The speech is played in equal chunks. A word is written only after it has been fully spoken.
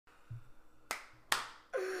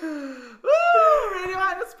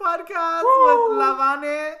podcast Woo! with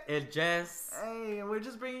Lavane. El Jess. Hey, we're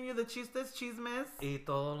just bringing you the chistes, chismes. Y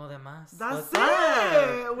todo lo demás. That's What's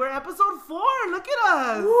up? it. We're episode 4. Look at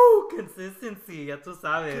us. Woo! Consistency. Ya tú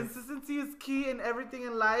sabes. Consistency is key in everything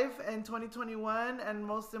in life in 2021 and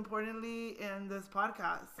most importantly in this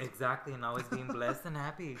podcast. Exactly. And always being blessed and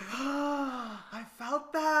happy. I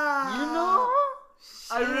felt that. You know?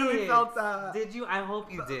 I really Shit. felt that. Did you? I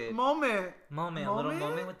hope you did. Moment. A little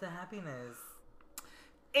moment with the happiness.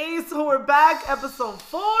 Hey, so we're back, episode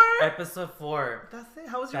 4. Episode 4. That's it.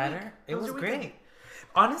 How was your Better? week? It How was your great. weekend?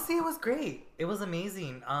 Honestly, it was great. It was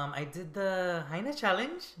amazing. I did the Heine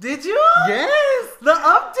challenge. Did you? Yes. The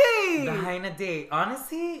update. The Heine day.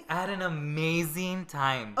 Honestly, I had an amazing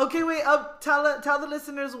time. Okay, wait. Tell the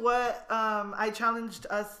listeners what I challenged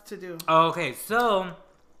us to do. Okay, so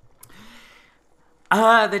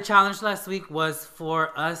the challenge last week was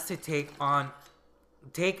for us to take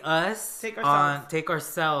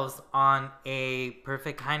ourselves on a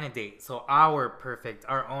perfect Heine date. So our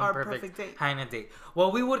own perfect date. Heine date.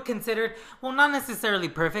 Well, we would consider, well, not necessarily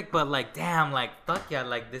perfect, but like, damn, like, fuck yeah,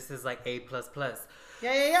 like, this is like A++.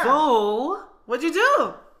 Yeah. So, What'd you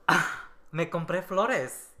do? me compré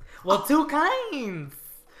flores. Well, 2 kinds.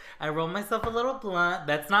 I rolled myself a little blunt.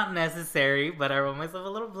 That's not necessary, but I rolled myself a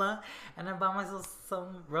little blunt, and I bought myself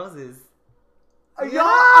some roses. Y'all,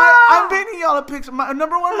 I'm painting y'all a picture.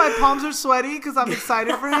 Number 1, my palms are sweaty because I'm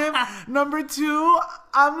excited for him. Number 2,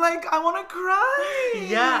 I'm like, I want to cry.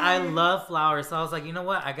 Yeah, I love flowers. So I was like, you know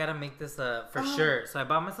what? I got to make this for sure. So I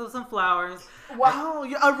bought myself some flowers. Wow,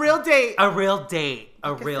 a real date. A real date.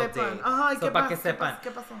 Que sepan. So, pa' que ¿Qué sepan.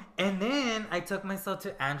 pasó? And then I took myself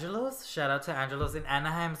to Angelo's. Shout out to Angelo's in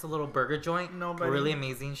Anaheim. It's a little burger joint. Nobody. Really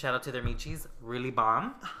amazing. Shout out to their Michis. Really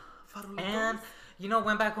bomb. And, you know,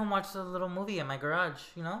 went back home, watched a little movie in my garage.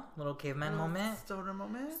 You know, little caveman moment. Stoner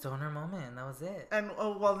moment. Stoner moment. That was it. And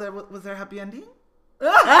was there a happy ending?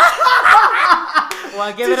 Well,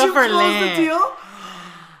 I give it up for Did you close the Lynn. deal?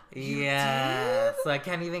 Yeah. did? So I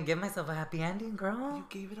can't even give myself a happy ending, girl. You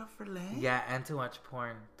gave it up for Lane? Yeah, and to watch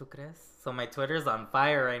porn. ¿Tú crees? So my Twitter's on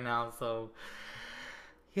fire right now, so...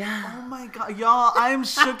 Yeah. Oh my god, y'all, I'm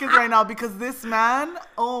shook right now because this man,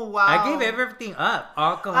 oh wow. I gave everything up.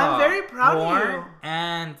 Alcohol. I'm very proud of porn, you.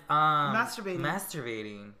 And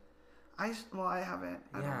Masturbating. I haven't.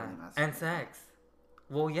 I don't really masturbate. And sex.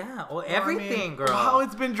 Well, yeah. Well, everything, girl. Wow,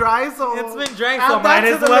 it's been dry, so It's been dry, add so that might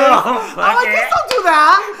to as the well. list. I'm like, please don't do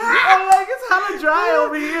that. I'm like, it's hella dry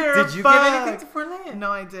over here. Did you Fuck. give anything to Furlan?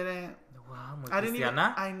 No, I didn't. Wow, muy I didn't even.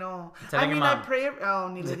 cristiana. I know. Telling I mean, your I mom. pray. Oh,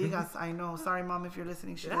 ni le digas. I know. Sorry, mom, if you're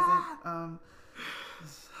listening. She doesn't. I'm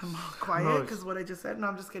all quiet because what I just said. No,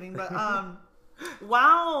 I'm just kidding. But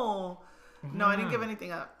wow. No, I didn't give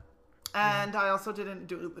anything up. And I also didn't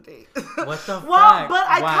do the date. What the Well, fuck? but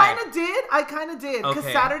I Why? kind of did. Because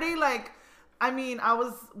Okay. Saturday, like, I mean, I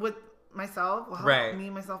was with myself. Well, Right. Me,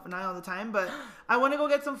 myself, and I all the time. But I want to go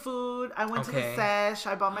get some food. I went to the Okay. sesh.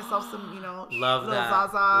 I bought myself some, Love little that.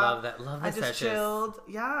 Zaza. Love that. Love the I just sessions. chilled.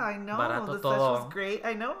 Yeah, I know. Barato The sesh todo. was great.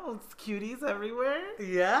 I know. It's cuties everywhere.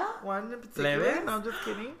 Yeah? One in particular. Plebes? No, I'm just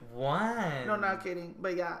kidding. One. No, not kidding.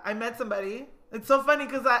 But yeah, I met somebody. It's so funny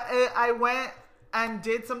because I went and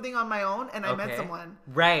did something on my own and I met someone.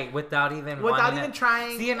 Right, without even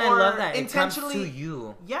trying. See, and I or love that. It comes intentionally. to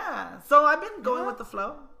you. Yeah. So I've been going with the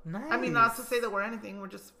flow. Nice. I mean, not to say that we're anything. We're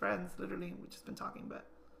just friends, literally. We've just been talking, but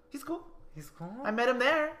he's cool. He's cool. I met him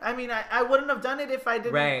there. I mean, I wouldn't have done it if I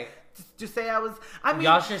didn't. Right. Just say I was. I mean,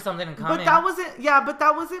 y'all share something in common. but that wasn't. Yeah, but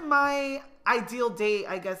that wasn't my ideal date.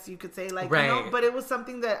 I guess you could say, like, Right. But it was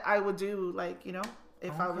something that I would do, like,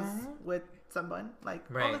 if I was Okay. with someone, like,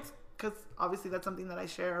 Right. because obviously that's something that I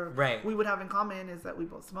share. Right. We would have in common is that we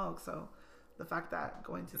both smoke. So the fact that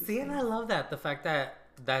going to these See, and I things- love that. The fact that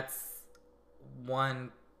that's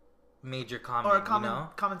one major common, or a common you know?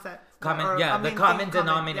 common sense. Common, Or yeah, a the main common thing,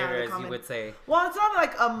 denominator, yeah, the as common- you would say. Well, it's not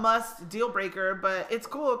like a must deal breaker, but it's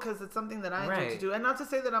cool because it's something that I enjoy to Right. do. And not to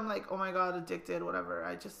say that I'm like, oh my god, addicted, whatever.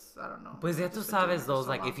 I don't know. Pues ya I've tú just been doing it sabes, for those, so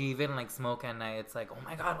like, long. if you even, like, smoke at night, it's like, oh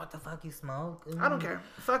my god, what the fuck, you smoke? I don't care.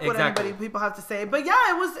 Fuck what Exactly. anybody people have to say. But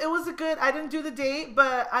yeah, it was a good. I didn't do the date,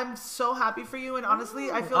 but I'm so happy for you. And honestly,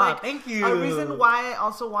 I feel like thank you. a reason why I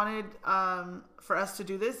also wanted for us to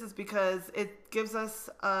do this is because it gives us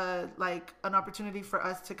like an opportunity for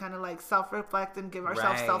us to kind of like self-reflect and give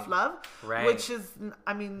ourselves Right. self-love, Right. which is,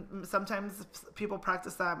 I mean, sometimes people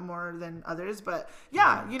practice that more than others, but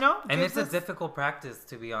yeah, And gives it's a us- difficult practice,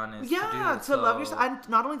 to be honest. yeah, to love yourself, and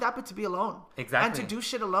not only that, but to be alone. Exactly. And to do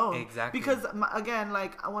shit alone. Exactly. Because again,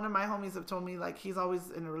 like one of my homies have told me, like he's always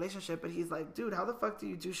in a relationship, but he's like, dude, how the fuck do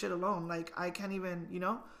you do shit alone? Like I can't even,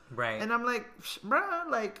 Right. And I'm like, bruh,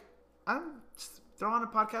 like I'm just throw on a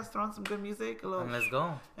podcast, throw on some good music, And let's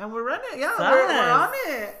go. and we're running. Yeah, we're on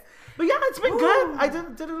it. But yeah, it's been good. I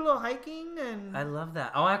did a little hiking and I love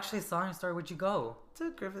that. Oh, I actually saw your story. Where'd you go?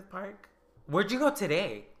 to Griffith Park, Where'd you go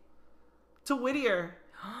today? to Whittier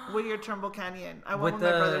Turnbull Canyon. I went with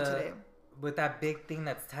my brother today. With that big thing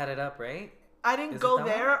that's tatted up, right? I didn't go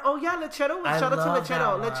there. Oh yeah, Lecheto. Shout out to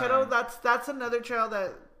Lecheto. Lecheto. That's another trail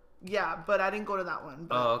that. Yeah, but I didn't go to that one.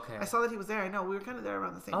 But okay. I saw that he was there. I know we were kind of there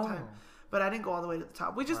around the same time, but I didn't go all the way to the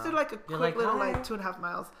top. We just did like a quick little 2.5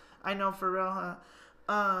 miles. I know, for real, huh?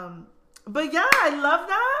 But yeah, I love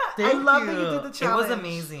that. I love that you did the challenge. It was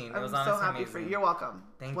amazing. I'm so happy for you. You're welcome.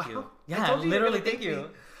 Thank you. Yeah, I told you literally thank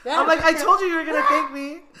you. Yeah. I'm like, I told you were gonna thank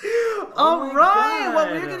me. All right.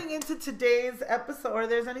 Well, we're getting into today's episode. Or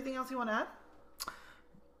there's anything else you want to add?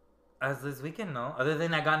 As this weekend, no. Other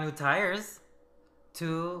than I got new tires.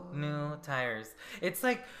 2 new tires. It's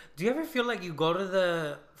like, do you ever feel like you go to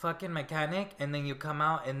the fucking mechanic and then you come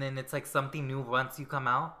out and then it's like something new once you come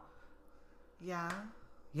out? Yeah.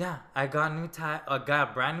 Yeah, I got got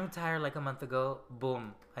a brand new tire like a month ago.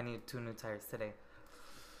 Boom. I need 2 new tires today.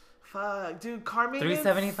 Fuck, dude, car maintenance.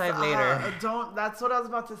 $375 later. That's what I was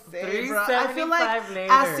about to say, bro. I feel like later.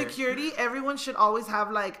 As security, everyone should always have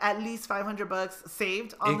like at least $500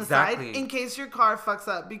 saved on the side in case your car fucks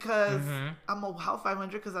up. Because I'm a how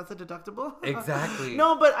 $500 because that's a deductible. Exactly.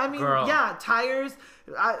 No, but I mean, yeah, tires.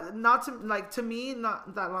 Not to me,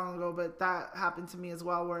 not that long ago, but that happened to me as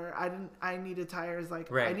well. Where I needed tires like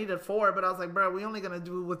I needed 4, but I was like, bro, we only gonna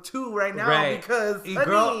do with 2 right now because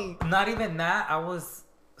girl, not even that. I was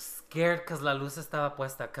scared because la luz estaba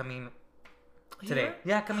puesta coming today. Here?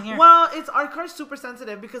 Yeah, coming here. Well, our car's super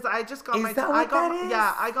sensitive because I just got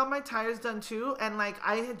I got my tires done too, and like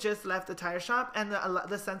I had just left the tire shop, and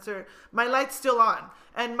the sensor, my light's still on,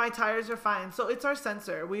 and my tires are fine. So it's our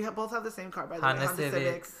sensor. We both have the same car, by the way, Honda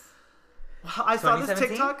Civics. I saw this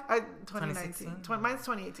TikTok. 2019. Mine's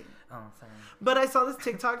 2018. Oh, sorry. But I saw this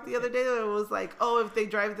TikTok the other day that was like, oh, if they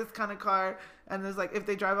drive this kind of car, and there's like, if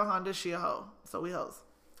they drive a Honda, she a hoe. So we hoes.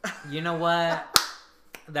 You know what?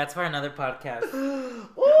 That's for another podcast.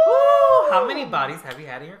 How many bodies have you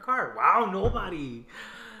had in your car? Wow, nobody.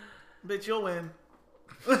 Bitch, you'll win.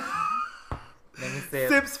 Let me say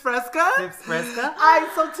Sips Fresca? Sips Fresca? Alright,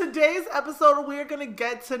 so today's episode, we're going to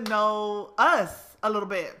get to know us a little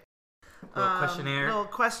bit. Little questionnaire. Little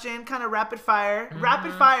question, kind of rapid fire. Mm-hmm.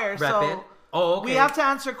 Rapid fire. So we have to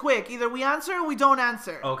answer quick. Either we answer or we don't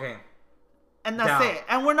answer. Okay. And that's it.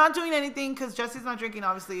 And we're not doing anything because Jesse's not drinking,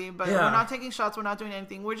 obviously. But we're not taking shots. We're not doing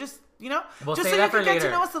anything. We're just, we'll just so you can get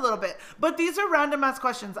to know us a little bit. But these are random ass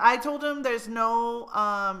questions. I told him there's no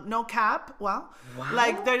cap. Wow.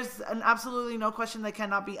 Like there's absolutely no question that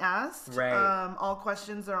cannot be asked. Right. All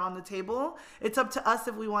questions are on the table. It's up to us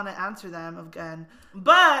if we want to answer them again.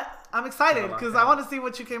 But I'm excited because I want to see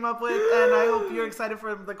what you came up with, and I hope you're excited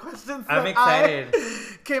for the questions. I'm excited.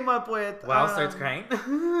 I came up with. Wow, starts crying.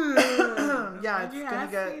 Yeah,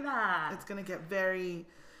 it's gonna get very,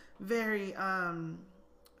 very,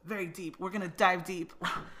 very deep. We're gonna dive deep.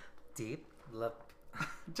 Deep? Love.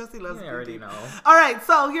 Jesse loves you already deep. know. All right,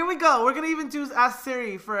 so here we go. We're gonna even do Ask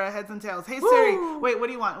Siri for heads and tails. Hey Siri, wait, what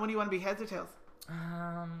do you want? What do you want to be, heads or tails?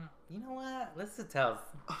 You know what? Let's do tails.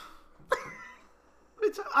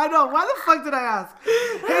 I know. Why the fuck did I ask?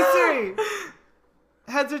 Hey Siri,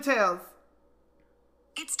 heads or tails?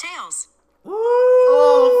 It's tails. Woo!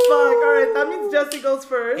 Oh fuck! All right, that means Jesse goes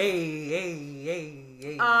first. Hey.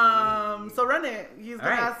 So run it. He's gonna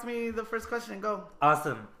ask me the first question. Go.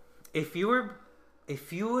 Awesome. If you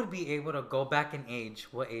would be able to go back in age,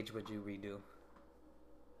 what age would you redo?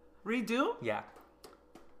 Redo? Yeah.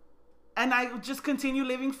 And I just continue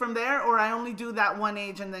living from there, or I only do that one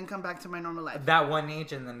age and then come back to my normal life? That one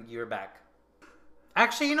age and then you're back.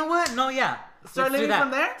 Actually, you know what? No, yeah. Start living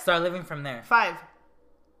from there? Start living from there. 5.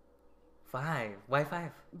 5? Why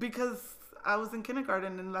 5? Because I was in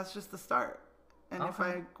kindergarten and that's just the start. And if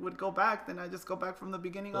I would go back, then I just go back from the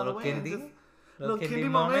beginning all the way. Little kindy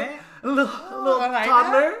moment. Little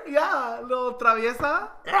toddler. That? Yeah. Little traviesa.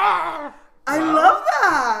 I love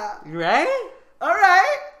that. Right? All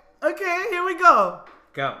right. Okay, here we go.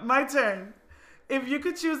 Go. My turn. If you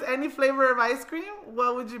could choose any flavor of ice cream,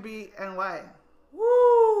 what would you be and why?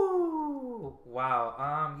 Woo!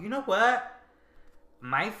 Wow. You know what?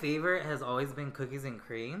 My favorite has always been cookies and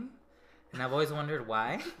cream, and I've always wondered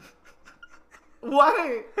why.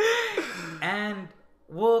 Why? And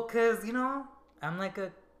well, cause I'm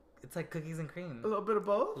it's like cookies and cream. A little bit of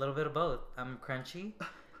both. A little bit of both. I'm crunchy,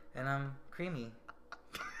 and I'm creamy.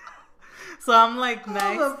 So I'm like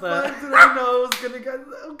nice, but fuck did I know it was gonna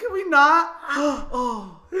go? Can we not?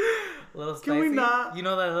 little spicy. Can we not? You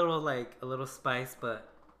know that little like a little spice, but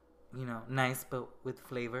you know, nice but with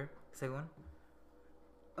flavor. Say one.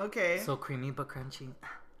 Okay. So creamy but crunchy.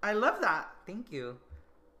 I love that. Thank you.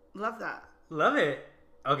 Love that. Love it.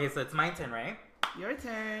 Okay, so it's my turn, right? Your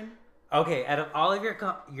turn. Okay, out of all of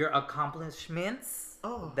your accomplishments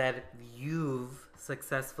Oh. that you've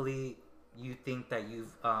successfully, you think that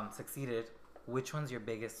you've succeeded, which one's your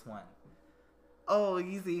biggest one? Oh,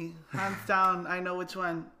 easy. Hands down. I know which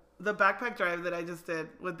one. The backpack drive that I just did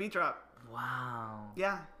with Beat Drop. Wow.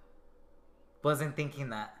 Yeah. Wasn't thinking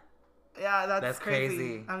that. Yeah, that's crazy.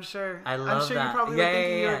 crazy. I'm sure. I love I'm sure that. you probably were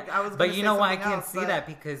thinking I was. But you know why I something can't else, see but- that?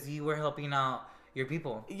 Because you were helping out your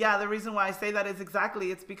people. Yeah, the reason why I say that is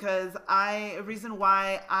it's because reason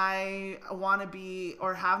why I want to be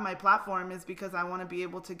or have my platform is because I want to be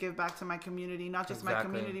able to give back to my community, not just my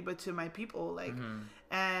Exactly. community, but to my people. Like,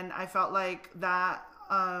 and I felt like that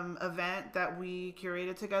event that we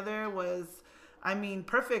curated together was, I mean,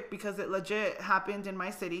 perfect because it legit happened in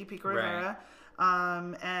my city, Pico Right. Rivera.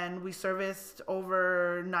 And we serviced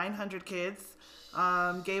over 900 kids,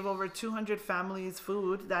 gave over 200 families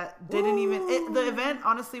food that didn't the event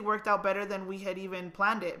honestly worked out better than we had even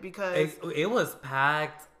planned it because It was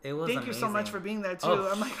packed. It was thank you so much amazing. for being there too. Oh,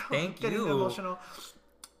 I'm like, thank getting you. emotional.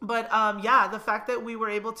 But yeah, the fact that we were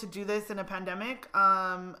able to do this in a pandemic,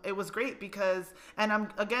 it was great because, and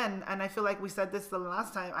I feel like we said this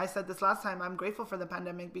last time. I'm grateful for the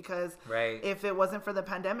pandemic because Right. if it wasn't for the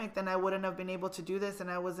pandemic, then I wouldn't have been able to do this, and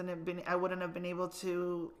I wouldn't have been able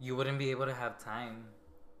to. You wouldn't be able to have time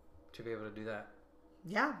to be able to do that.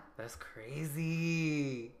 Yeah. That's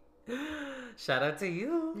crazy. Shout out to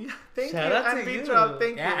you. Yeah, thank Shout you. out And to Beat you. Drop,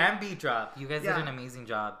 thank you. Yeah, and Beat Drop. You guys Yeah. did an amazing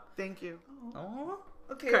job. Thank you. Oh.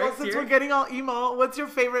 Okay, Cry well, since here. we're getting all emo, what's your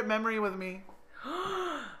favorite memory with me?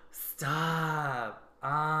 Stop.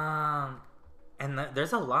 And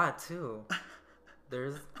there's a lot too.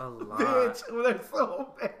 There's a lot. Bitch, there's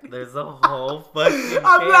so many. There's a whole fucking.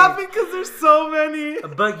 I'm page. laughing because there's so many.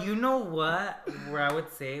 But you know what? Where I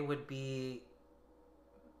would say would be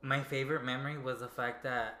my favorite memory was the fact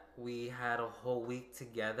that we had a whole week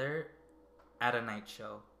together at a night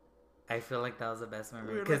show. I feel like that was the best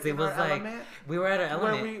memory We were, because like, it in was our like element, we were at an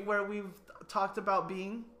element. where we've talked about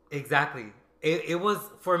being. Exactly. It was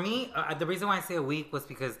for me. The reason why I say a week was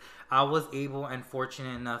because I was able and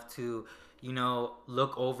fortunate enough to, you know,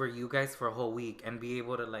 look over you guys for a whole week and be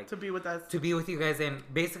able to like To be with us. to be with you guys, and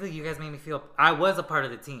basically you guys made me feel I was a part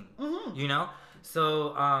of the team. Mm-hmm. You know,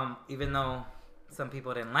 so even though some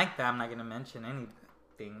people didn't like that, I'm not gonna mention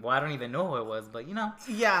anything. Well, I don't even know who it was, but you know.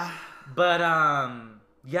 Yeah. But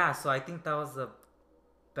yeah. So I think that was the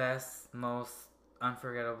best, most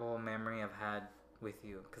unforgettable memory I've had with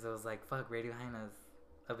you because it was like, fuck, Radio Hyna's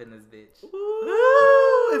up in this bitch.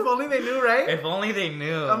 Ooh, if only they knew, right? If only they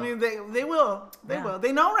knew. I mean, they will. They Yeah. will.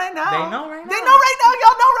 They know right now. They know right They now. know right now.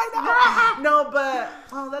 Y'all know right now. No, but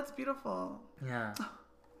oh, that's beautiful. Yeah.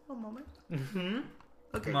 One moment. Mm-hmm.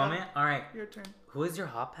 Okay. Moment. All right. Go. Your turn. Who is your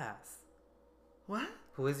hall pass? What?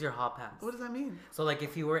 Who is your hall pass? What does that mean? So like,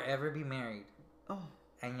 if you were ever be married Oh,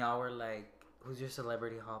 and y'all were like, who's your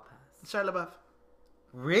celebrity hall pass? Shia LaBeouf.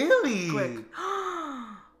 Really? Quick.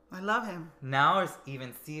 I love him. Now or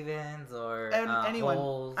even Stevens or And anyone.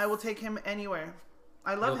 Holes? I will take him anywhere.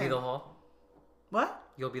 I love You'll him. be the hole. What?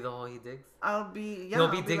 You'll be the hole he digs. I'll be. Yeah. You'll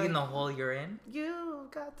I'll be digging like, the hole you're in. You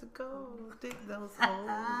got to go dig those holes.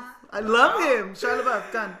 I love him. Shia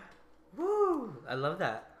LaBeouf. Done. Woo! I love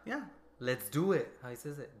that. Yeah. Let's do it. How he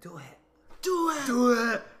says it. Do it. Do it.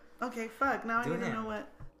 Do it. Okay, fuck. Now Do I need him. to know what.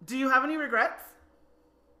 Do you have any regrets?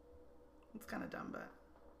 It's kind of dumb, but.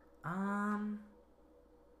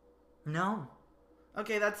 No.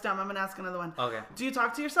 Okay, that's dumb. I'm gonna ask another one. Okay. Do you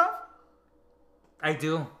talk to yourself? I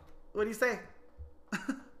do. What do you say?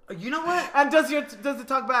 You know what? And does it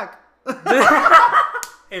talk back?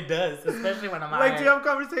 It does, especially when I'm Like, do you have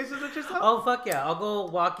conversations with yourself? Oh fuck yeah! I'll go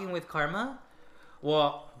walking with Karma.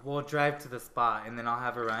 Well, we'll drive to the spot and then I'll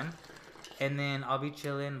have a run, and then I'll be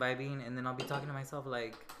chilling, vibing, and then I'll be talking to myself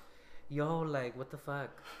like, "Yo, like, what the fuck."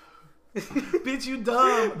 Bitch, you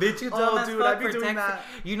dumb. Bitch, you dumb Oh, as dude, fuck I'd be for doing texting. that.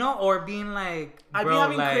 You know, or being like, I've bro, been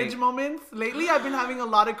having like, cringe moments. Lately, I've been having a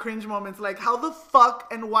lot of cringe moments. Like, how the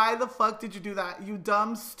fuck and why the fuck did you do that? You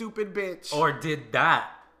dumb, stupid bitch. or did that,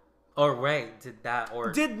 or right, did that,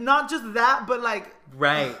 or Did not just that, but like,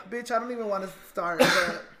 right. bitch, I don't even want to start.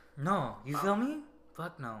 But No, you feel me?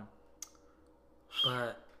 Fuck no.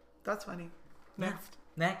 But that's funny. Next.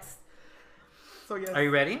 yeah. Next. So, yes. Are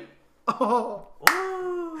you ready? Oh.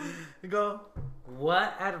 Ooh. Go.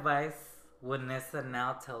 What advice would Nessa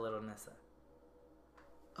now tell little Nessa?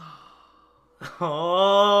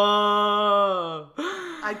 Oh.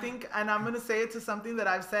 I think, and I'm going to say it to something that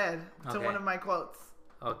I've said, to Okay. one of my quotes,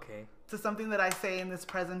 Okay. to something that I say in this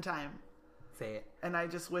present time. Say it. And I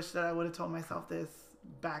just wish that I would have told myself this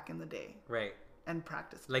back in the day Right. and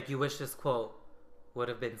practiced. Like you wish this quote would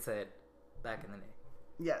have been said back in the day.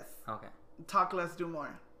 Yes. Okay. Talk less, do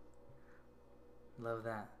more. Love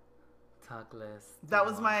that. Talk less. That do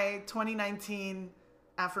was more. my 2019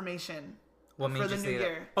 affirmation. What made for the you new say that?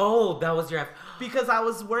 year. Oh, that was your. Because I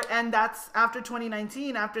was and that's after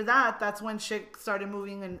 2019. After that, that's when shit started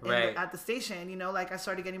moving Right. at the station. You know, like I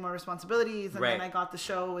started getting more responsibilities, and Right. then I got the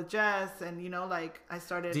show with Jess, and you know, like I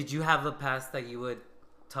started. Did you have a past that you would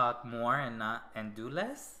talk more and do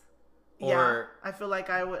less? Yeah, Or I feel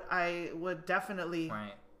like I would definitely.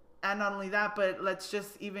 right. And not only that, but let's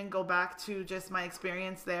just even go back to just my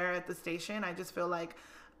experience there at the station. I just feel like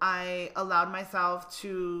I allowed myself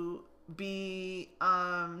to be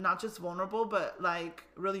not just vulnerable, but like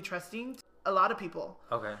really trusting a lot of people.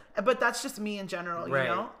 Okay. But that's just me in general, Right.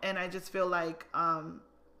 you know? And I just feel like,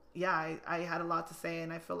 yeah, I had a lot to say,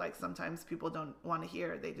 and I feel like sometimes people don't want to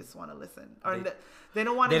hear. They just want to listen. Or they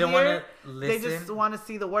don't want to They hear. don't wanna They just listen. want to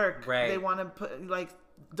see the work. Right. They want to put, like,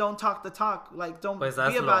 don't talk the talk. Like, don't Pues be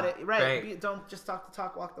hazlo. about it. Right. Right. Don't just talk the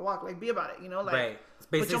talk, walk the walk. Like, be about it, you know? Like, Right. It's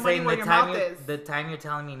put basically your money saying where the your time mouth you is. the time you're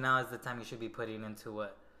telling me now is the time you should be putting into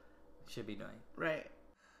what you should be doing. Right.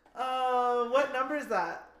 What number is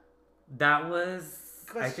that? That was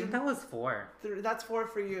I Question- think that was 4. That's 4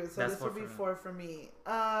 for you. So That's this 4 will be for me. 4 for me.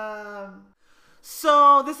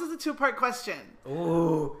 So this is a 2-part question.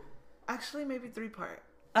 Ooh. Actually, maybe 3-part.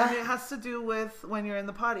 I mean, it has to do with when you're in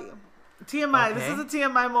the potty. TMI. This Okay. is a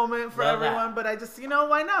TMI moment for Love that. everyone, but I just, you know,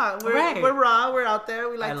 why not? We're Right. we're raw. We're out there.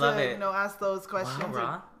 We like I love to, it. you know, ask those questions. Wow, or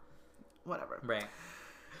raw. whatever. Right.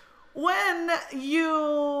 When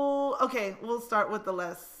you okay, we'll start with the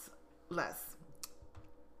less.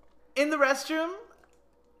 In the restroom,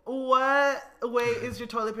 what way is your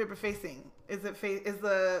toilet paper facing? Is it is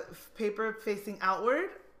the paper facing outward,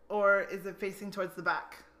 or is it facing towards the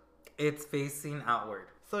back? It's facing outward.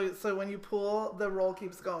 So when you pull, the roll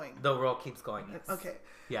keeps going. The roll keeps going. Yes. Okay.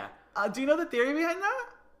 Yeah. Do you know the theory behind that?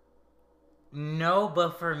 No,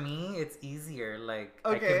 but for me, it's easier. Like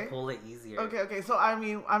I Okay. can pull it easier. Okay. So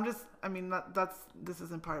this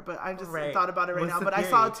isn't part, but I just Right. thought about it right What's now. the But I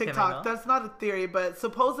saw a theory? Can I TikTok. know? That's not a theory, but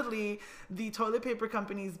supposedly the toilet paper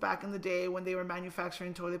companies back in the day when they were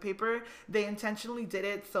manufacturing toilet paper, they intentionally did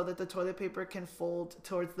it so that the toilet paper can fold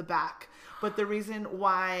towards the back. But the reason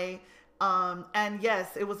why and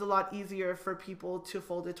yes, it was a lot easier for people to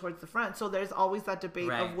fold it towards the front. So there's always that debate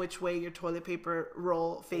Right. of which way your toilet paper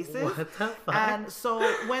roll faces. What the fuck? And so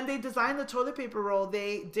when they designed the toilet paper roll,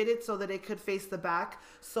 they did it so that it could face the back.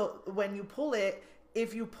 So when you pull it,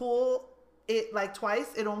 if you pull it like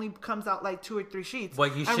twice, it only comes out like 2 or 3 sheets.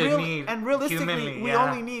 What you And should need And realistically, humanly, we yeah.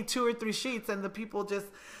 only need 2 or 3 sheets, and the people just.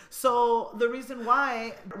 So the reason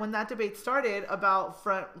why, when that debate started about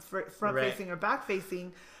front Right. facing or back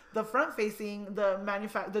facing, the front facing,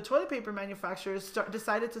 the toilet paper manufacturers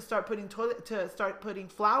decided to start putting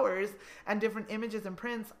flowers and different images and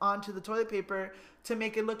prints onto the toilet paper to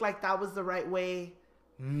make it look like that was the right way.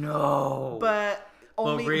 No. But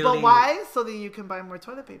really- why? So that you can buy more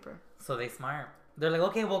toilet paper. So they smart. They're like,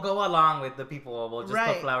 okay, we'll go along with the people. We'll just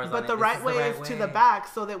put flowers on But it. the This right is way right is to the way. back,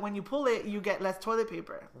 so that when you pull it, you get less toilet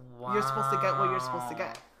paper. You're supposed to get what you're supposed to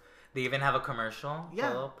get. They even have a commercial.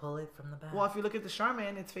 Yeah. Pull it from the back. Well, if you look at the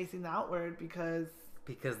Charmin, it's facing the outward because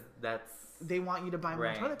that's they want you to buy more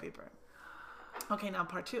Right. toilet paper. Okay, now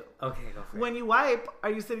part 2. okay. Go for it. When you wipe, are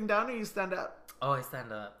you sitting down or you stand up? Oh, I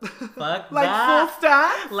stand up. Fuck Like that. full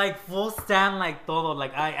stand? Like full stand, like todo.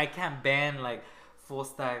 Like I can't bend like full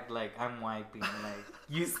stack. Like I'm wiping. Like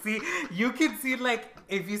you can see like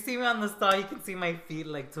if you see me on the stall, you can see my feet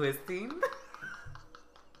like twisting.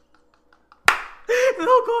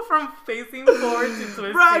 It'll go from facing forward to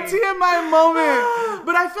twisting. Bro, TMI moment.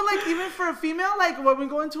 But I feel like even for a female, like when we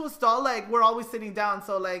go into a stall, like we're always sitting down.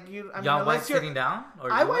 So like Y'all wipe sitting down?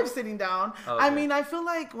 Or I you wipe sitting down. Oh, I okay. mean, I feel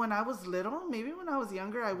like when I was little, maybe when I was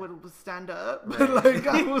younger, I would stand up. But Right. like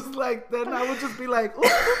I was like, then I would just be like, ooh.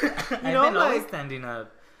 I've you know, been always like standing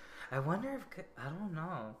up. I wonder if I don't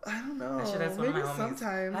know. I don't know. I should ask one of Maybe my homies.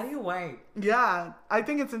 sometimes. How do you wipe? Yeah, I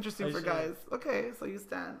think it's interesting I for should. guys. Okay, so you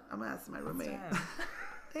stand. I'm gonna ask my roommate. Stand.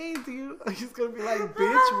 Hey, do you? He's gonna be like,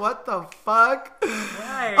 bitch, what the fuck?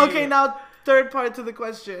 Why? Okay, now third part to the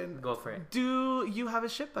question. Go for it. Do you have a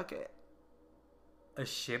shit bucket? A A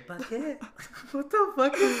shit bucket? What the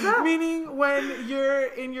fuck is that? Meaning when you're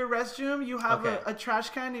in your restroom, you have Okay. a trash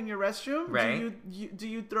can in your restroom. Right. Do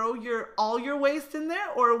you throw all your waste in there,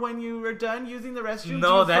 or when you are done using the restroom, do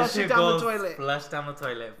No, you that flush shit it down goes the toilet? flush down the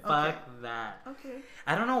toilet. Okay. Fuck that. Okay.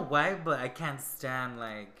 I don't know why, but I can't stand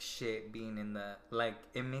like shit being in the like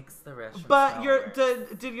it makes the restroom. But smell your worse.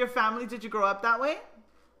 did your family? Did you grow up that way?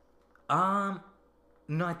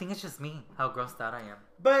 No, I think it's just me. How grossed out I am.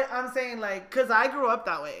 But I'm saying like, cause I grew up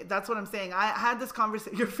that way. That's what I'm saying. I had this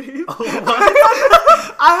conversation. Your face.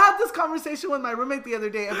 Oh, I had this conversation with my roommate the other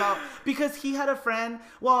day about because he had a friend.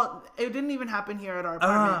 Well, it didn't even happen here at our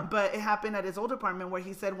apartment, but it happened at his old apartment where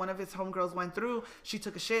he said one of his homegirls went through. She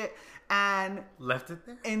took a shit and Left it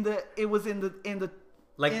there. it was in the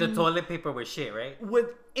Like the in- toilet paper with shit, right?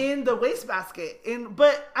 within the wastebasket.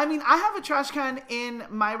 But I mean, I have a trash can in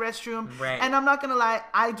my restroom, Right. and I'm not gonna lie,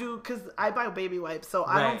 I do because I buy baby wipes, so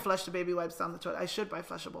I don't Right. flush the baby wipes down the toilet. I should buy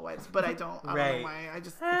flushable wipes, but I don't. I don't Right. know why. I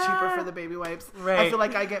just cheaper for the baby wipes. I Right. feel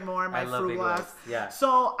like I get more in my I love frugal baby ass. wipes, yeah.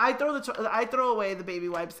 So I throw away the baby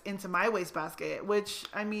wipes into my wastebasket, which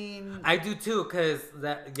I mean. I do too, cause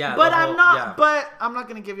that yeah. But the I'm whole- not. yeah. But I'm not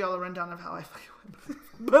gonna give y'all a rundown of how I fucking.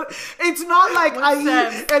 But it's not like What I eat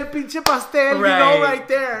sense? el pinche pastel, you Right. know, right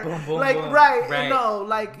there. Boom, boom, like boom. right, Right. no,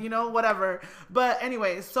 like you know, whatever. But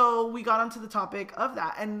anyway, so we got onto the topic of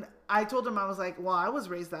that, and I told him I was like, well, I was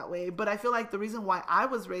raised that way, but I feel like the reason why I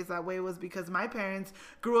was raised that way was because my parents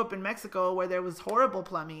grew up in Mexico where there was horrible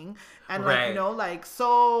plumbing, and like you Right. know, like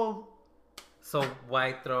so. So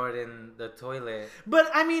why throw it in the toilet? But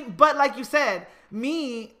I mean, but like you said,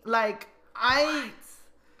 me, like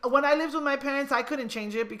when I lived with my parents, I couldn't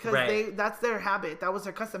change it because Right. that's their habit. That was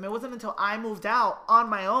their custom. It wasn't until I moved out on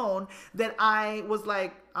my own that I was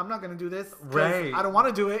like, I'm not going to do this. 'Cause Right. I don't want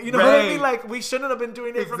to do it. You know what I Right. mean? Like, we shouldn't have been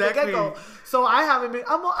doing it from the Exactly. get-go. So I haven't been,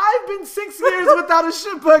 I've been 6 years without a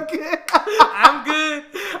shit bucket. I'm good.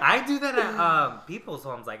 I do that at people's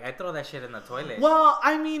homes. Like I throw that shit in the toilet. Well,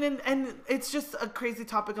 I mean, and it's just a crazy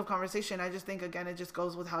topic of conversation. I just think again, it just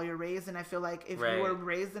goes with how you're raised, and I feel like if Right. you were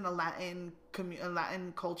raised in a Latin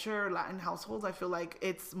culture, Latin household, I feel like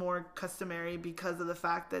it's more customary because of the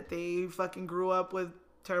fact that they fucking grew up with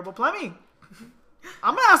terrible plumbing.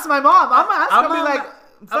 I'm gonna ask my mom. I'm gonna ask her. I'm I'll be gonna- like,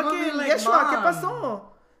 I'm gonna fucking be like, Yeshua, ¿qué Mom. pasó? I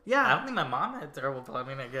Yeah, don't think my mom had terrible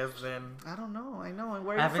plumbing. I guess then I don't know. I know. And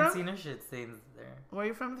where I are you haven't from? seen her shit stains there. Where are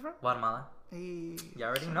you from? Guatemala. Hey, You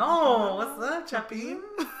already know. What's up, Chapin?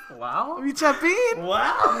 Wow. Mi Chapin.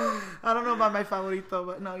 Wow. I don't know about my favorito,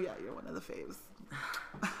 but no, yeah, you're one of the faves.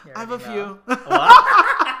 You I have a already few. know.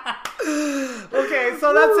 Wow. Okay,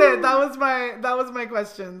 so that's it. That was my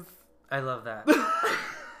questions. I love that.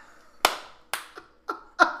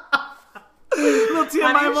 Little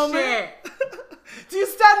TMI Funny moment. shit. Do you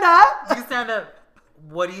stand up? You stand up.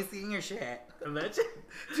 What do you see in your shit? Legend.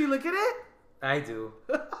 Do you look at it? I do.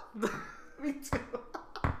 Me too.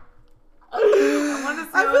 I want to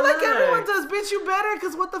see. I how feel it like everyone looks. does. Bitch, you better.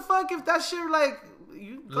 Cause what the fuck if that shit like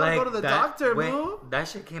you gotta go to the doctor, wait, boo. that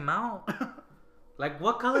shit came out. Like,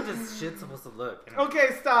 what color does shit supposed to look? Okay,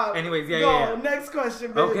 stop. Anyways, yeah, Go. yeah, yeah. Next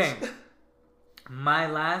question, bitch. Okay. My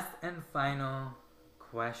last and final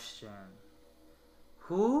question.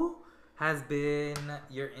 Who has been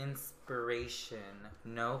your inspiration?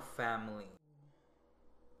 No family.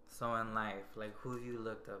 So in life, like who you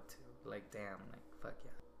looked up to? Like damn, like fuck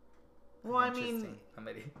yeah. Well, I mean, Interesting.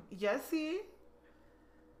 Somebody. Yessie.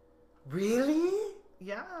 Really?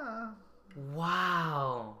 Yeah.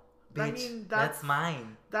 Wow. Bitch, I mean, that's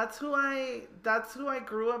mine. That's who I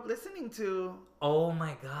grew up listening to. Oh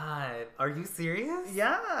my god. Are you serious?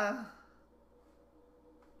 Yeah.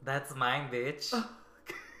 That's mine, bitch.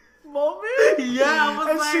 Moment? Yeah, I was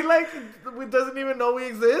and like- she doesn't even know we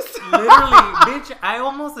exist. Literally, bitch, I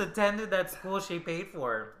almost attended that school she paid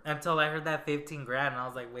for until I heard that 15 grand. And I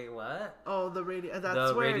was like, wait, what? Oh, the radio.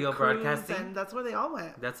 That's The where radio Cruz broadcasting? And that's where they all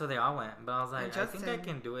went. That's where they all went. But I was like, And I think I Justin.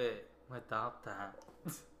 can do it without that.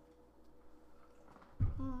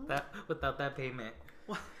 Without that payment.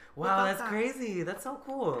 Wow, Without that's that. crazy. That's so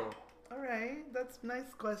cool. All right, that's a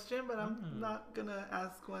nice question, but I'm not gonna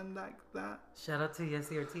ask one like that. Shout out to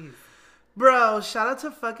Yessie Ortiz. Bro, shout out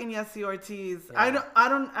to fucking Yessie Ortiz. Yeah. I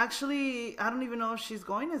don't even know if she's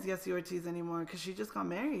going as Yessie Ortiz anymore because she just got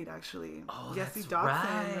married actually. Oh, Yessie that's Dotson.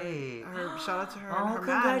 right. Her shout out to her Oh, and her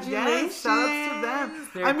man. Yes, shout outs to them.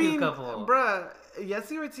 They're a cute couple. bruh,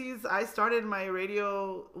 Yessie Ortiz. I started my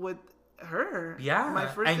radio with her. Yeah. my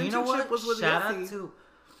first and you know internship what? was with Shout Yessie. out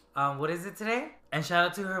to, what is it today? And shout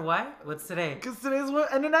out to her wife. What's today? Because today's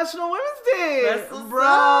International Women's Day. That's what's Bro.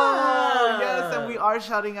 up. Yes, and we are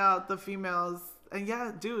shouting out the females. And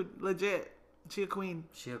yeah, dude, legit. She a queen.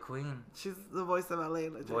 She a queen. She's the voice of LA.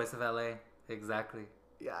 Legit. Voice of LA. Exactly.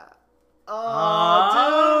 Yeah.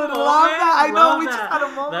 Oh, dude, love that. I know, we just had a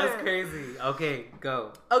moment. That's crazy. Okay,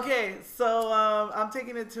 go. Okay, so I'm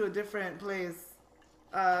taking it to a different place.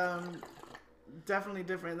 Definitely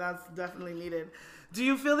different. That's definitely needed. Do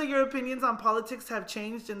you feel that your opinions on politics have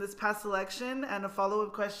changed in this past election? And a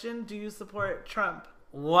follow-up question, do you support Trump?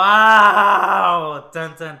 Wow.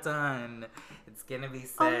 Dun, dun, dun. It's going to be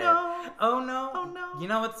said. Oh, no. Oh, no. Oh, no. You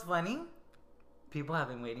know what's funny? People have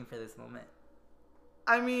been waiting for this moment.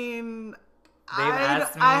 I mean,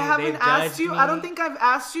 Asked me, I haven't they've asked judged you. me. I don't think I've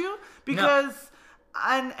asked you because,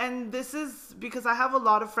 and this is because I have a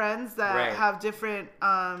lot of friends that have different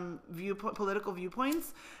political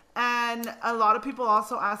viewpoints, and a lot of people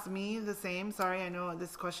also ask me the same. Sorry, I know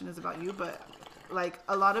this question is about you, but like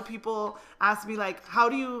a lot of people ask me like, how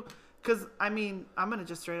do you? Because I mean, I'm gonna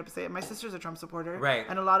just straight up say it. My sister's a Trump supporter, right?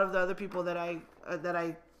 And a lot of the other people that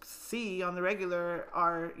I see on the regular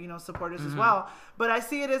are, you know, supporters as well. But I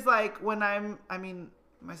see it as like when I mean,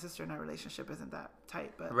 my sister and I relationship isn't that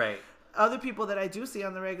tight, but other people that I do see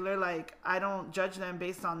on the regular, like I don't judge them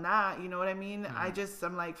based on that. You know what I mean?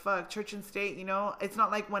 I'm like, fuck, church and state, you know? It's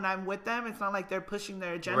not like when I'm with them, it's not like they're pushing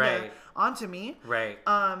their agenda onto me. Right.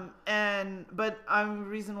 But the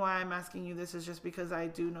reason why I'm asking you this is just because I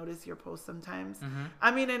do notice your posts sometimes.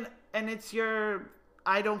 I mean, and it's your,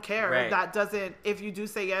 I don't care. That doesn't, if you do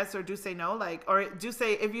say yes or do say no, like, or do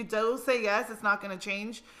say, if you do say yes, it's not going to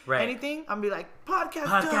change anything. I'm be like,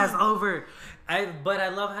 podcast over. But I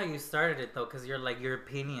love how you started it though, because you're like, your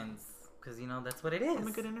opinions, because you know, that's what it is. I'm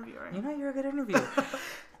a good interviewer. You know, you're a good interviewer.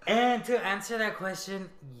 And to answer that question,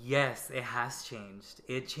 yes, it has changed.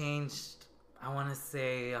 It changed, I want to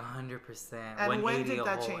say 100%. And when did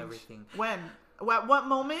that change? Everything. When? What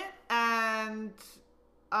moment? And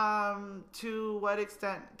to what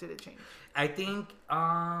extent did it change? I think, you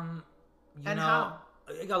know, how?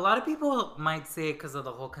 A lot of people might say because of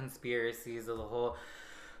the whole conspiracies of the whole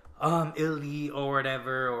elite or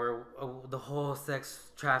whatever, or the whole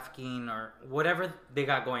sex trafficking or whatever they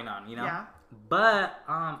got going on, you know? Yeah. But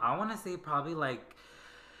I want to say probably like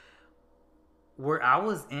where I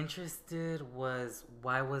was interested was,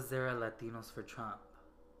 why was there a Latinos for Trump?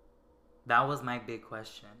 That was my big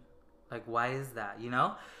question. Like, why is that, you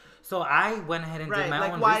know? So I went ahead and did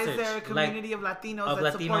my own research. Why is there a community of Latinos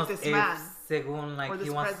that support this man? Según, like, or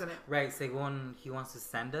this president. Right, según he wants to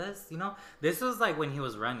send us, you know? This was, like, when he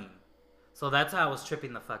was running. So that's how I was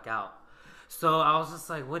tripping the fuck out. So I was just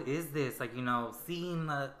like, what is this? Like, you know, seeing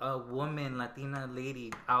a woman, Latina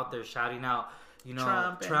lady out there shouting out, you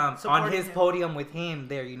know, Trump on his podium with him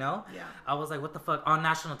there, you know? Yeah. I was like, what the fuck? On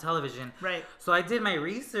national television. Right. So I did my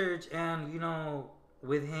research, and, you know,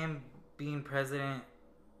 with him being president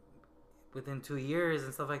within 2 years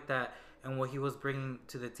and stuff like that, and what he was bringing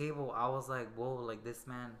to the table, I was like, whoa, like this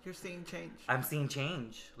man. You're seeing change. I'm seeing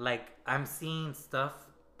change. Like, I'm seeing stuff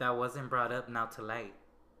that wasn't brought up now to light.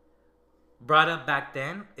 Brought up back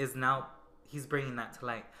then is now, he's bringing that to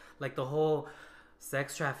light. Like the whole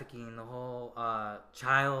sex trafficking, the whole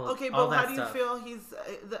child. Okay, but how do you feel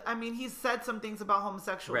he's said some things about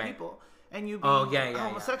homosexual people, and you being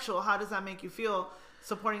homosexual, how does that make you feel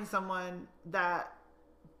supporting someone that,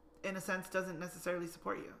 in a sense, doesn't necessarily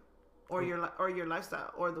support you, or your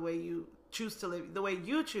lifestyle, or the way you choose to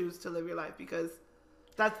live your life? Because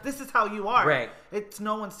this is how you are. Right. It's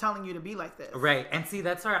no one's telling you to be like this. Right. And see,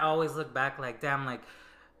 that's where I always look back like, damn, like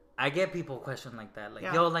I get people question like that, like,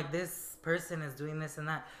 yo, like this person is doing this and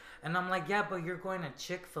that, and I'm like, yeah, but you're going to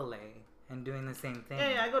Chick-fil-A and doing the same thing.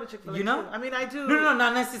 Yeah, I go to Chick-fil-A. You know? Too. I mean, I do. No,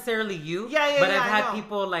 not necessarily you. Yeah, but I've had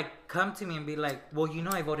people like come to me and be like, well, you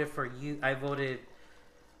know, I voted for you. I voted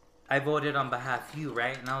on behalf of you,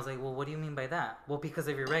 right? And I was like, well, what do you mean by that? Well, because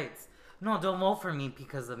of your rights. No, don't vote for me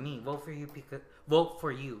because of me. Vote for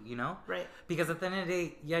you, you know? Right. Because at the end of the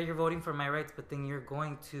day, yeah, you're voting for my rights, but then you're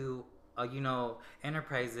going to, you know,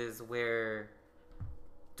 enterprises where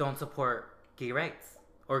don't support gay rights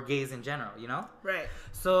or gays in general, you know? Right.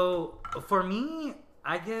 So for me,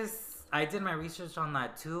 I guess I did my research on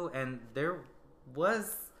that too, and there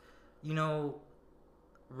was, you know,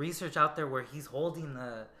 research out there where he's holding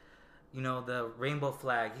the, you know, the rainbow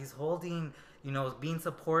flag. He's holding, you know, being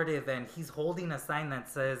supportive, and he's holding a sign that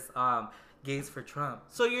says gays for Trump.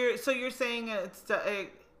 So you're saying it's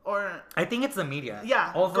or I think it's the media.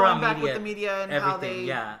 Yeah, overall going back media, with the media and how they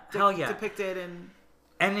depict it. And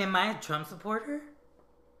am I a Trump supporter?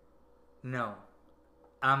 No,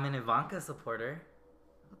 I'm an Ivanka supporter.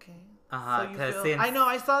 Okay. I know.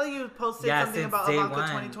 I saw that you posted something about Ivanka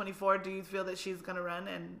 2024. Do you feel that she's gonna run?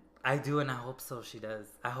 And I do, and I hope so. She does.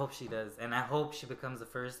 I hope she does, and I hope she becomes the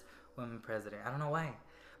first woman president. I don't know why.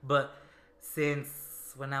 But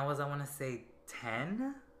since when I want to say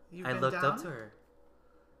 10, I looked up to her.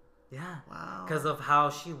 Yeah. Wow. Because of how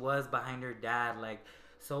she was behind her dad, like,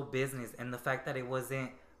 so business. And the fact that it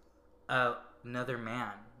wasn't another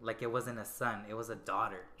man. Like, it wasn't a son. It was a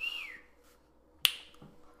daughter.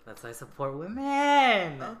 That's why I support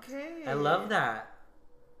women. Okay. I love that.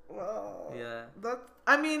 Wow. Yeah.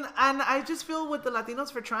 I mean, and I just feel with the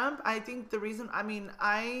Latinos for Trump, I think the reason,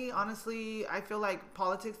 I honestly feel like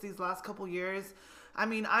politics these last couple years,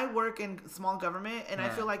 I work in small government, and I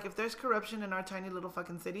feel like if there's corruption in our tiny little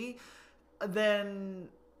fucking city, then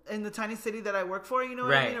in the tiny city that I work for, you know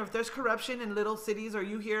what I mean? Or if there's corruption in little cities, or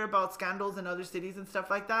you hear about scandals in other cities and stuff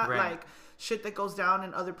like that, like shit that goes down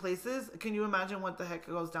in other places, can you imagine what the heck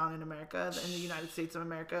goes down in America, in the United States of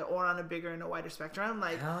America, or on a bigger and a wider spectrum?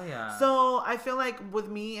 Like, hell yeah. So I feel like with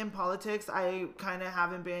me in politics, I kind of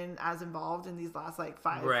haven't been as involved in these last like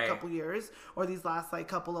couple years, or these last like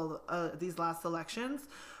couple of these last elections.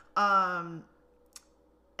 And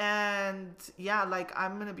yeah, like,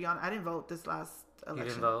 I'm gonna be honest, I didn't vote this last election. You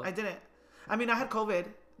didn't vote? I didn't. I had COVID.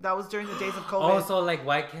 That was during the days of COVID. Oh, so like,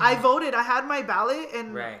 why can't I voted? I had my ballot,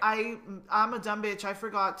 and Right. I'm a dumb bitch. I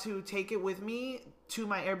forgot to take it with me to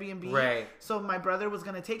my Airbnb. Right. So my brother was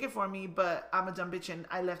gonna take it for me, but I'm a dumb bitch, and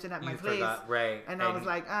I left it at my place. Forgot. Right. And I was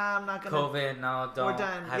like, I'm not gonna. COVID, no, don't. We're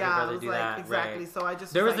done. Have Yeah, your I brother was do like, that. exactly. Right. So I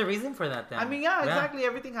just. There was like, a reason for that then. yeah, exactly.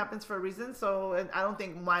 Everything happens for a reason. So, and I don't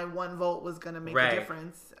think my one vote was gonna make a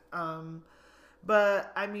difference.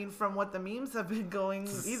 But from what the memes have been going,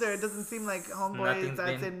 either it doesn't seem like homeboy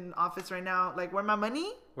that's in office right now. Like, where my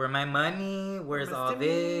money? Where my money? Where's all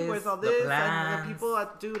this? Where's all this? And the people,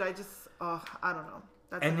 dude, I don't know.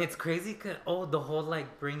 And it's crazy because the whole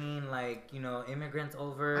like bringing like immigrants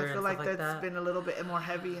over. I feel like that's been a little bit more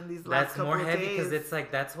heavy in these last couple of days. That's more heavy because it's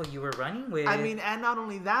like that's what you were running with. And not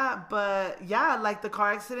only that, but yeah, like the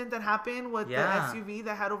car accident that happened with the SUV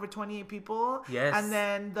that had over 28 people. Yes. And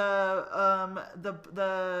then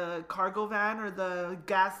the cargo van or the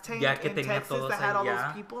gas tank in Texas that had all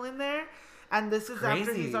those people in there. And this is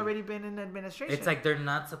after he's already been in administration. It's like they're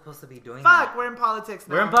not supposed to be doing that. Fuck, we're in politics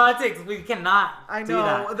now. We're in politics. We cannot do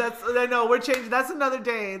that. I know. We're changing. That's another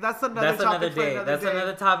day. That's another topic. That's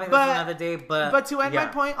another topic. That's another day. But to end my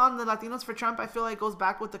point on the Latinos for Trump, I feel like it goes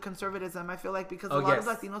back with the conservatism. I feel like because a lot of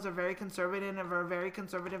Latinos are very conservative and are very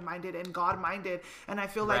conservative minded and God minded. And I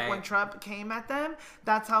feel like when Trump came at them,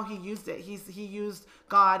 that's how he used it. He used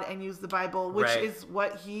God and used the Bible, which is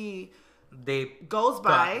what he goes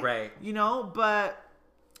by, but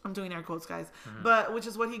I'm doing air quotes, guys, but which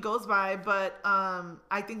is what he goes by, but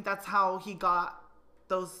I think that's how he got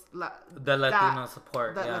those Latino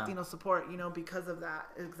support, Latino support, because of that,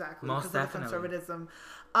 exactly, most because definitely. of the conservatism.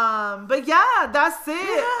 But yeah, that's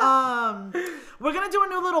it. We're gonna do a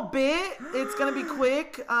new little bit. It's gonna be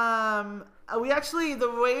quick. We actually,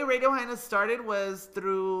 the way Radio Highness started was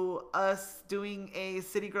through us doing a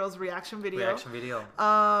City Girls reaction video.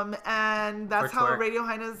 And that's how Radio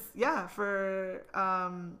Highness,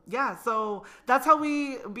 so that's how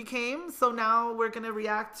we became. So now we're going to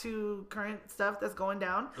react to current stuff that's going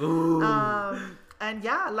down. Ooh. And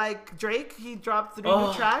yeah, like Drake, he dropped 3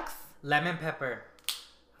 new tracks. Lemon Pepper.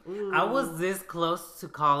 Ooh. I was this close to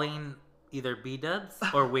calling either B-dubs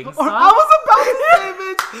or Wingstop. I was about to say,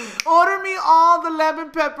 bitch, order me all the lemon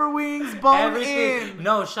pepper wings, bone in.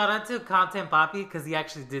 No, shout out to Content Poppy because he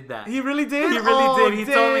actually did that. He really did? He really did. He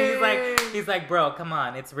told me, he's like, bro, come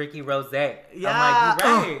on, it's Ricky Rose. Yeah. I'm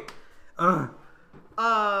like, you're right.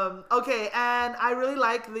 Okay, and I really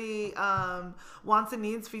like the Wants and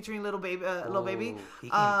Needs featuring Lil Baby.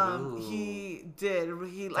 He did.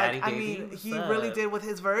 He like. I mean, he really did with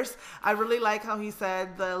his verse. I really like how he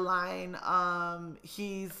said the line.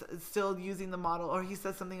 He's still using the model, or he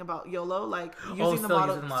said something about YOLO, like using the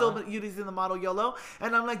model YOLO.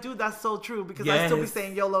 And I'm like, dude, that's so true because I still be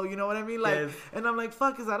saying YOLO. You know what I mean? Like, and I'm like,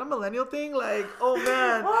 fuck, is that a millennial thing? Like, oh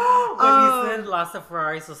man. When he said lost a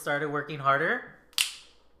Ferrari, so started working harder.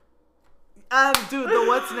 Dude, the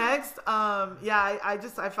What's Next?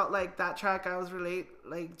 I felt like that track I was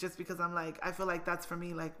like, just because I'm like, I feel like that's for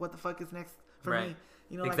me, like, what the fuck is next for me?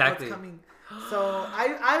 Like, what's coming? So,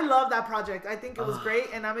 I love that project. I think it was great,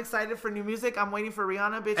 and I'm excited for new music. I'm waiting for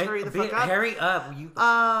Rihanna, bitch, hurry the fuck up. Hurry up.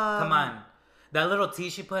 Come on. That little tea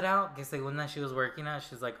she put out, guess like when that she was working at,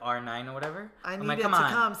 she's like R9 or whatever. I need it to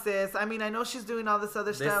come, sis. I mean, I know she's doing all this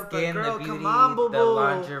other stuff, skin, but girl, the beauty, come on, boo boo. The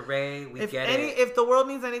lingerie, we get it. If the world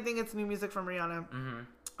needs anything, it's new music from Rihanna. Mm-hmm.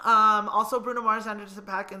 Also, Bruno Mars, Anderson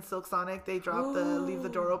 .Paak, and Silk Sonic, they dropped the Leave the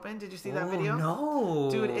Door Open. Did you see that video? No.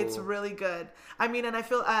 Dude, it's really good. I mean, and I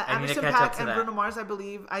feel Anderson .Paak and Bruno Mars,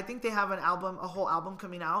 I think they have a whole album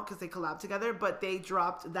coming out because they collab together, but they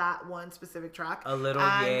dropped that one specific track. A little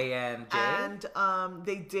Ye and Jay. And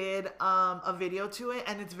they did a video to it,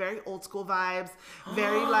 and it's very old school vibes,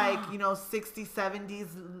 very like, 60s, 70s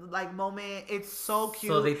like moment. It's so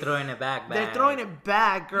cute. So they're throwing it back. They're throwing it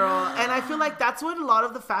back, girl. And I feel like that's what a lot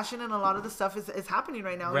of the fashion and a lot of the stuff is happening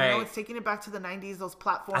right now. Right. It's taking it back to the 90s, those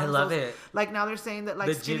platforms. I love it. Like now they're saying that like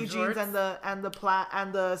The skinny gym jeans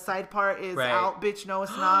and the side part is out. Bitch, no,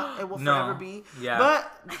 it's not. It will forever be. Yeah.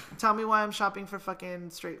 But tell me why I'm shopping for fucking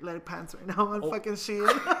straight leg pants right now on fucking Shein.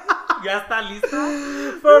 Ya está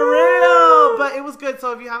lista? For real. But it was good.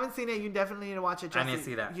 So if you haven't seen it, you definitely need to watch it. Jesse. I need to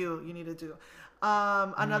see that. You need to do.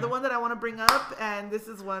 Another one that I want to bring up, and this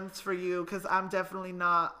is one's for you because I'm definitely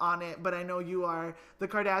not on it, but I know you are. The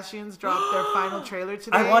Kardashians dropped their final trailer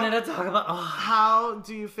today. I wanted to talk about. How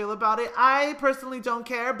do you feel about it? I personally don't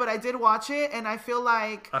care, but I did watch it, and I feel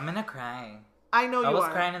like I'm gonna cry. I know you are. I was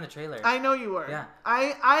crying in the trailer. I know you were. Yeah.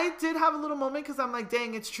 I did have a little moment because I'm like,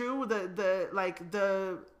 dang, it's true.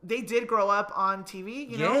 They did grow up on TV,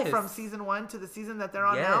 you know, from season 1 to the season that they're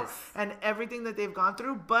on now, and everything that they've gone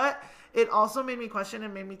through. But it also made me question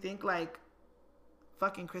and made me think like,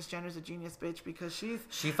 fucking Kris Jenner's a genius, bitch, because she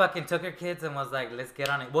fucking took her kids and was like, let's get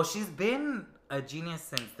on it. Well, she's been a genius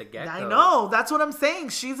since the get-go. I know. That's what I'm saying.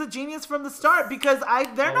 She's a genius from the start because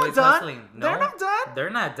they're Always not done. hustling. No, they're not done. They're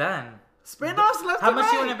not done. Spin-offs left How and much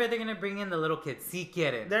right. you want to bet they're going to bring in the little kids? Si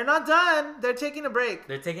quieren. They're not done. They're taking a break.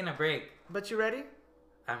 They're taking a break. But you ready?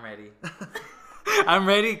 I'm ready. I'm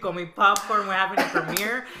ready. Con mi popcorn. We're having a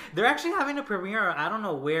premiere. They're actually having a premiere. I don't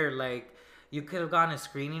know where. Like, you could have gone to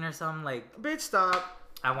screening or something. Like, bitch, stop.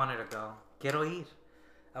 I wanted to go. Quiero ir.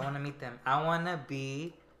 I want to meet them. I want to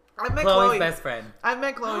be I met Chloe's best friend. I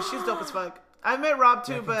met Chloe. She's dope as fuck. I met Rob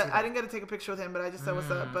too, but I didn't get to take a picture with him. But I just said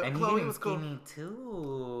what's up. But and Chloe was cool. Me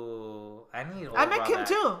too. I need. I met Kim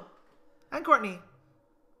too, and Courtney.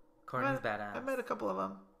 Courtney's badass. I met a couple of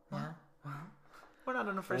them. Yeah. We're not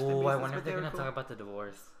on the first name basis. basis. I wonder if they're gonna cool. talk about the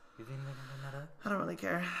divorce. You think they're gonna bring that up? I don't really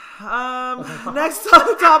care. Next on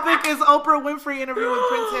the topic is Oprah Winfrey interview with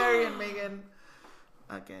Prince Harry and Meghan.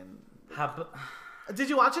 Again. Did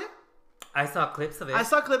you watch it? I saw clips of it. I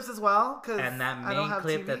saw clips as well. And that main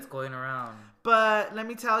clip TV. that's going around. But let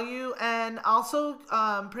me tell you, and also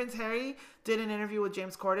Prince Harry did an interview with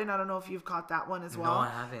James Corden. I don't know if you've caught that one as well. No, I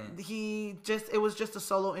haven't. It was just a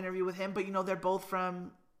solo interview with him, but they're both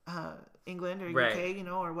from England or UK,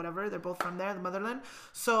 or whatever. They're both from there, the motherland.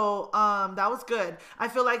 So that was good. I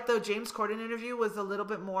feel like the James Corden interview was a little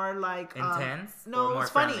bit more like intense. No, it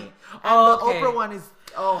was funny. And the Oprah one is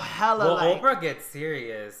hella. Well, like, Oprah gets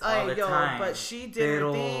serious all the time. But she did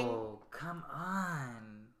her thing. Come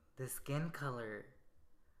on, the skin color.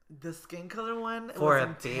 The skin color one for was a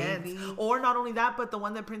intense. baby. Or not only that, but the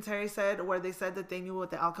one that Prince Harry said, where they said that they knew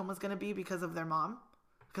what the outcome was going to be because of her mom.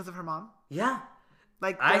 Yeah.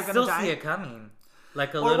 Like I still see it coming.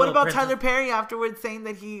 Like or what about Tyler Perry afterwards saying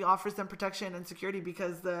that he offers them protection and security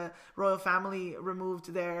because the royal family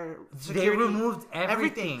removed their security. They removed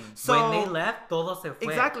everything. So when they left, todo se fue.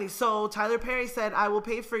 Exactly. So Tyler Perry said, I will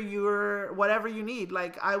pay for your whatever you need.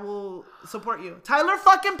 Like, I will support you. Tyler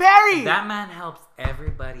fucking Perry! That man helps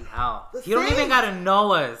everybody out. He don't even gotta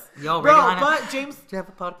know us. Yo, bro, but James... Do you have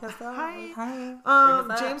a podcast out? Hi.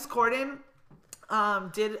 James Corden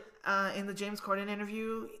did... in the James Corden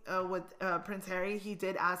interview with Prince Harry, he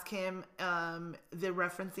did ask him the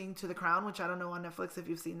referencing to The Crown, which I don't know on Netflix if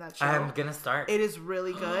you've seen that show. I'm gonna start. It is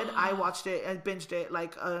really good. I watched it and binged it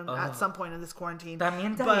at some point in this quarantine.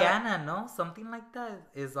 También Diana, no? Something like that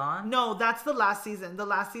is on? No, that's the last season. The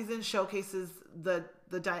last season showcases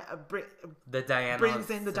Diana brings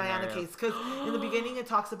in the Diana case because in the beginning it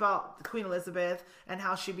talks about Queen Elizabeth and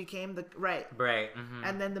how she became right,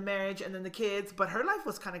 and then the marriage and then the kids, but her life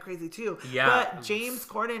was kind of crazy too. But James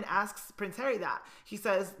Corden asks Prince Harry that. He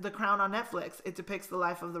says The Crown on Netflix, it depicts the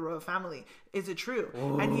life of the royal family. Is it true?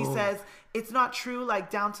 Ooh. And he says it's not true like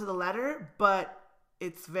down to the letter, but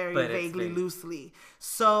it's very vaguely, loosely.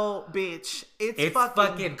 So, bitch, it's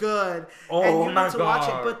fucking good. Oh, and you my need to God. watch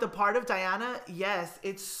it. But the part of Diana, yes,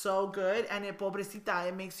 it's so good. And pobrecita,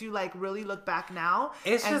 it makes you like really look back now.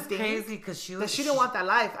 It's just crazy because she didn't want that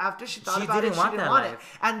life. After she thought about it, she didn't want it.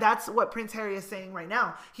 And that's what Prince Harry is saying right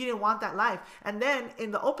now. He didn't want that life. And then in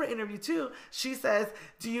the Oprah interview too, she says,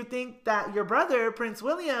 do you think that your brother, Prince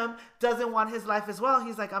William, doesn't want his life as well?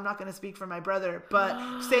 He's like, I'm not going to speak for my brother.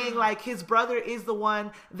 But saying like his brother is the one one,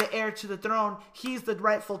 the heir to the throne. He's the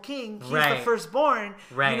rightful king. He's Right. the firstborn.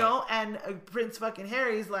 Right. You know, and Prince fucking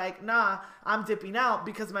Harry's like, nah, I'm dipping out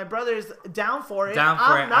because my brother's down for it.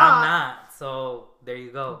 I'm not. So there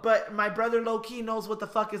you go. But my brother low key knows what the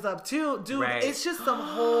fuck is up too, dude. Right. It's just some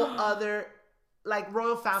whole other like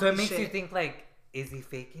royal family. So it makes shit. you think like, is he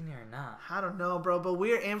faking it or not? I don't know, bro, but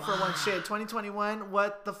we're in for one shit. 2021,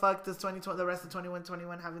 what the fuck does the rest of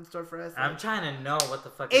 2021 have in store for us? I'm trying to know what the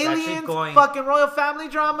fuck is aliens, actually going. fucking royal family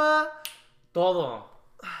drama. Todo.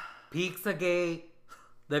 Pizzagate.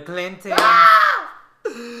 The Clintons.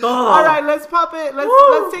 Todo. All right, let's pop it.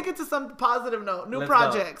 Let's take it to some positive note. New Let's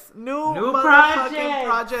projects. New projects.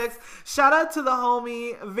 projects. Shout out to the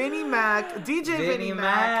homie Vinnie Mac, DJ Vinnie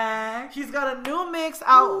Mac. He's got a new mix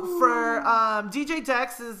out for DJ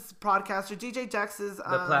Dex's podcast, or DJ Dex's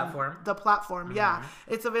The platform. Yeah,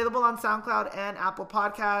 it's available on SoundCloud and Apple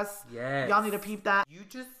Podcasts. Yes. Y'all need to peep that. You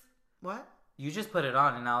just put it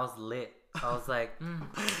on and I was lit. I was like,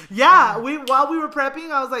 Yeah, while we were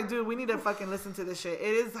prepping, I was like, dude, we need to fucking listen to this shit.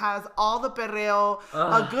 Has all the perreo,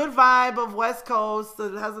 a good vibe of West Coast.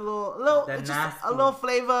 It has a little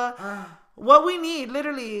flavor. What we need,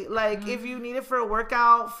 literally, like if you need it for a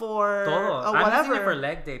workout, for I'm whatever. using it for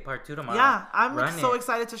leg day part 2 tomorrow. Yeah, I'm Run so it.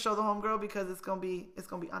 excited to show the homegirl because it's gonna be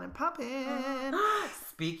on and popping.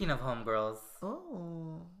 Speaking of homegirls,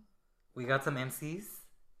 Oh. we got some MCs.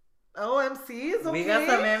 Oh, MCs? Okay. We got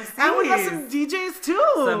some MCs. And we got some DJs too.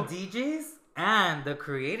 Some DJs and the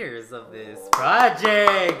creators of this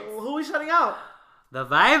project. Who are we shutting out? The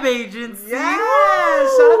Vibe Agency. Yeah.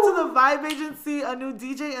 Woo! Shout out to the Vibe Agency, a new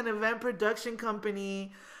DJ and event production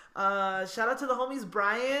company. Shout out to the homies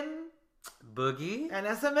Brian Boogie. and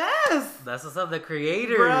SMS. That's what's up, the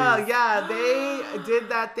creators. Bruh, yeah, they did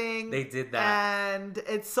that thing. They did that. And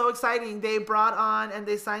it's so exciting. They brought on and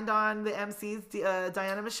they signed on the MCs,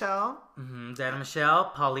 Diana Michelle. Mm-hmm. Diana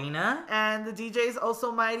Michelle, Paulina. And the DJs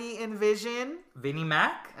also Mighty Envision. Vinnie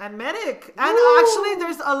Mac. And Medic. And actually,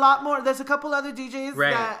 there's a lot more. There's a couple other DJs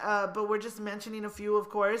Right. that, but we're just mentioning a few, of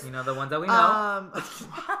course. You know, the ones that we know.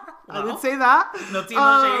 I didn't say that. No tea,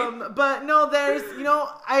 no shade. But no, there's,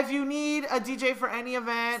 if you need a DJ for any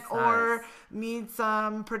event or need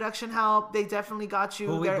some production help, they definitely got you.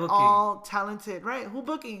 Who we They're booking? all talented. Right. Who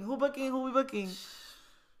booking? Who we booking?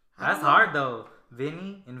 That's hard, though.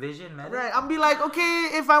 Vinny, Envision, Medic. Right. I'm be like, okay,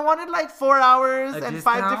 if I wanted like 4 hours A and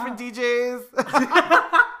discount? 5 different DJs.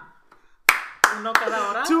 Uno cada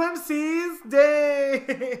hora? 2 MCs,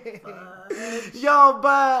 day. Yo,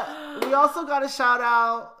 but we also got a shout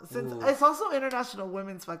out since it's also International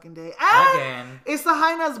Women's fucking Day. And Again. it's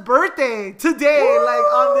Lahaina's birthday today,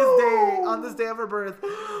 on this day of her birth.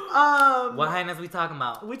 What highness we talking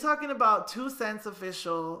about? We talking about 2 Cents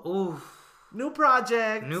Official, Oof. new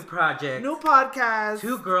project, New podcast.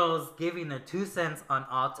 2 girls giving their 2 cents on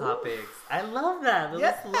all topics. I love that. Little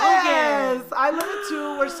Yes, slogan. I love it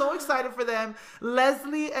too. We're so excited for them.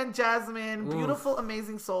 Leslie and Jasmine, Oof. beautiful,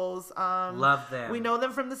 amazing souls. Love them. We know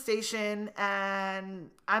them from the station, and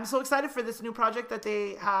I'm so excited for this new project that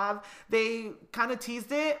they have. They kind of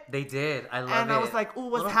teased it. They did. I love it. And I was like, ooh,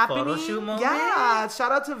 what's Little happening? photo shoot moment. Yeah.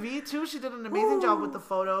 Shout out to V too. She did an amazing job with the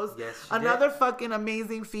photos. Yes, she Another did. fucking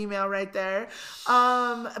amazing female right there.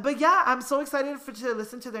 But yeah, I'm so excited to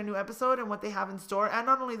listen to their new episode and what they have in store. And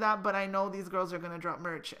not only that, but I know these girls are gonna drop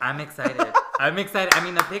merch. I'm excited. I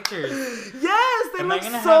mean, the pictures. Yes, they Am I look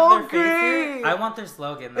gonna so have their face great. here? I want their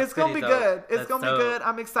slogan. That's It's gonna be pretty dope. good. It's That's gonna be dope. good.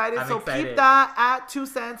 I'm excited. I'm So excited. keep that at 2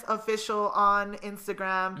 Cents Official on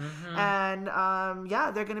Instagram. Mm-hmm. And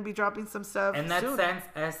yeah, they're gonna be dropping some stuff And that's soon. Sense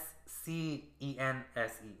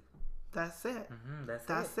SCENSE. That's it. Mm-hmm,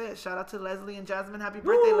 That's it. Shout out to Leslie and Jasmine. Happy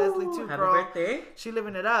birthday, Leslie, too, Happy bro. birthday. She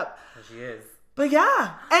living it up. There she is. But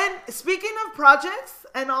yeah, and speaking of projects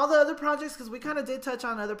and all the other projects, because we kind of did touch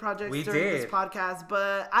on other projects We during this did. podcast,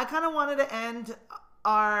 but I kind of wanted to end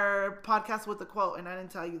our podcast with a quote, and I didn't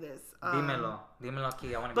tell you this. Dímelo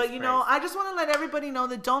aquí. I want to be But surprised. I just want to let everybody know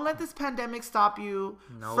that don't let this pandemic stop you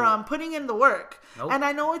No. from putting in the work. Nope. And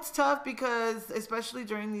I know it's tough because, especially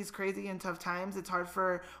during these crazy and tough times, it's hard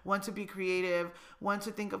for one to be creative, one to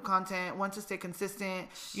think of content, one to stay consistent,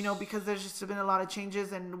 because there's just been a lot of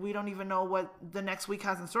changes and we don't even know what the next week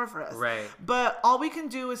has in store for us. Right. But all we can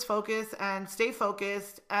do is focus and stay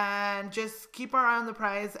focused and just keep our eye on the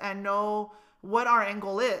prize and know what our end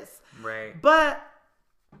goal is. Right. But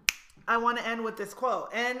I want to end with this quote.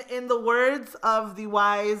 And in the words of the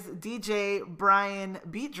wise DJ Brian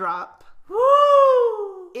Beat Drop,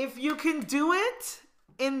 Woo! if you can do it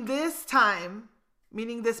in this time,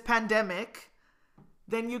 meaning this pandemic,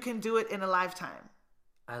 then you can do it in a lifetime.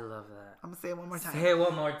 I love that. I'm going to say it one more time. Say it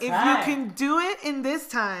one more time. If you can do it in this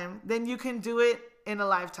time, then you can do it in a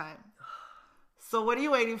lifetime. So what are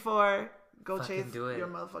you waiting for? Go Fucking chase do it. your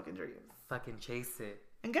motherfucking dreams. Fucking chase it.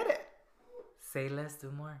 And get it. Say less,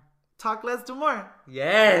 do more. Talk less, do more.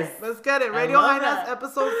 Yes. Let's get it. I Radio love Highness, that.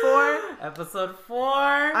 episode 4. Episode 4.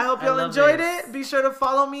 I hope y'all enjoyed it. Be sure to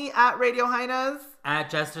follow me at Radio Highness. At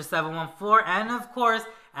Jester714. And of course,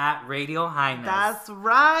 at Radio Highness. That's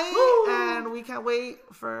right. Woo. And we can't wait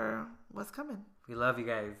for what's coming. We love you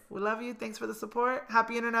guys. We love you. Thanks for the support.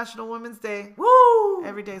 Happy International Women's Day. Woo!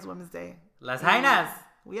 Every day is Women's Day. Las Hainas.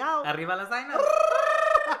 We out. Arriba las Hainas.